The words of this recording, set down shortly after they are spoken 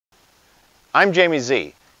I'm Jamie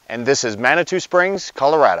Z, and this is Manitou Springs,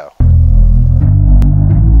 Colorado.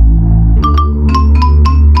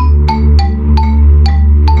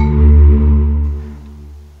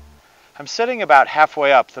 I'm sitting about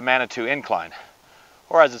halfway up the Manitou Incline,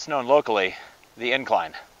 or as it's known locally, the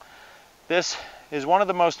Incline. This is one of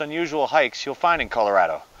the most unusual hikes you'll find in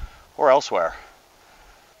Colorado, or elsewhere.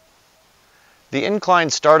 The Incline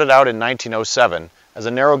started out in 1907 as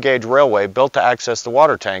a narrow gauge railway built to access the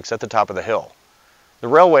water tanks at the top of the hill. The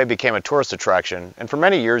railway became a tourist attraction, and for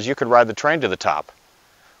many years you could ride the train to the top.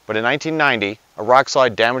 But in 1990, a rock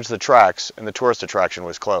slide damaged the tracks and the tourist attraction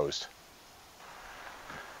was closed.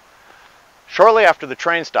 Shortly after the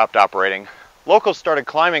train stopped operating, locals started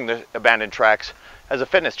climbing the abandoned tracks as a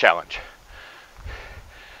fitness challenge.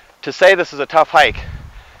 To say this is a tough hike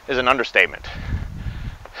is an understatement.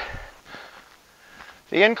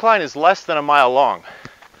 The incline is less than a mile long,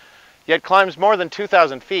 yet climbs more than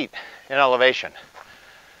 2,000 feet in elevation.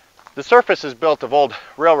 The surface is built of old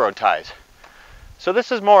railroad ties, so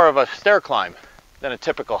this is more of a stair climb than a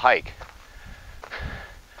typical hike,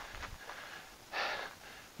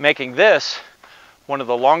 making this one of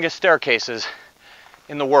the longest staircases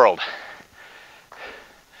in the world.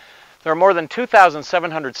 There are more than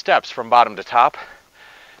 2,700 steps from bottom to top,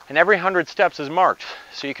 and every 100 steps is marked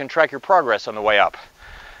so you can track your progress on the way up.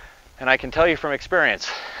 And I can tell you from experience,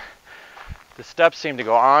 the steps seem to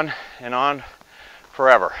go on and on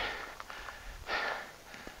forever.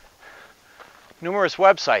 Numerous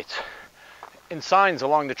websites and signs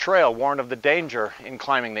along the trail warn of the danger in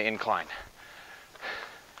climbing the incline.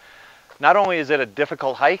 Not only is it a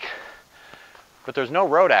difficult hike, but there's no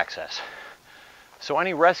road access, so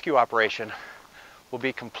any rescue operation will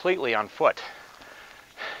be completely on foot.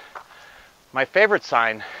 My favorite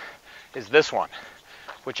sign is this one,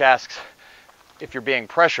 which asks if you're being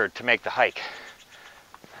pressured to make the hike.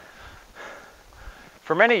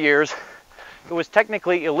 For many years, it was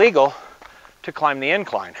technically illegal to climb the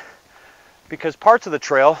incline because parts of the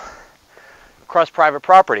trail cross private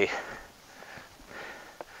property.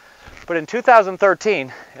 But in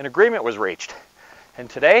 2013, an agreement was reached, and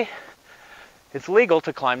today it's legal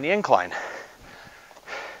to climb the incline.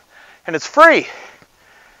 And it's free,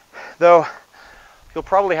 though you'll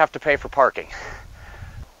probably have to pay for parking.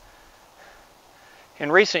 In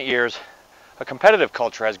recent years, a competitive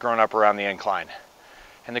culture has grown up around the incline,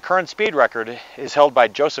 and the current speed record is held by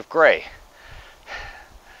Joseph Gray,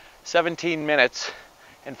 17 minutes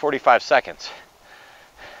and 45 seconds.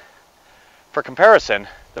 For comparison,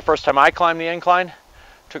 the first time I climbed the incline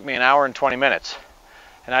took me an hour and 20 minutes,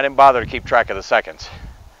 and I didn't bother to keep track of the seconds.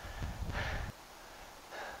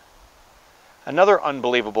 Another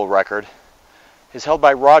unbelievable record is held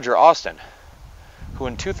by Roger Austin, who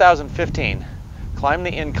in 2015 climbed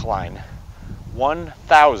the incline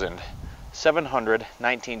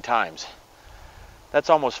 1,719 times. That's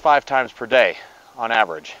almost 5 times per day on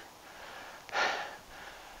average.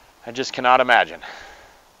 I just cannot imagine.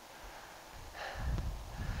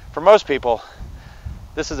 For most people,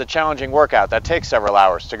 this is a challenging workout that takes several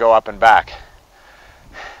hours to go up and back.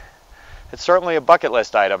 It's certainly a bucket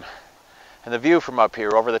list item, and the view from up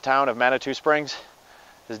here over the town of Manitou Springs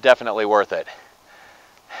is definitely worth it.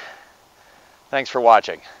 Thanks for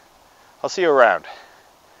watching. I'll see you around.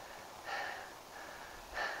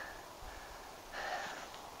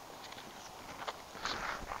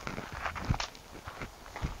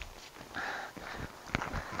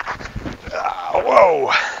 Whoa!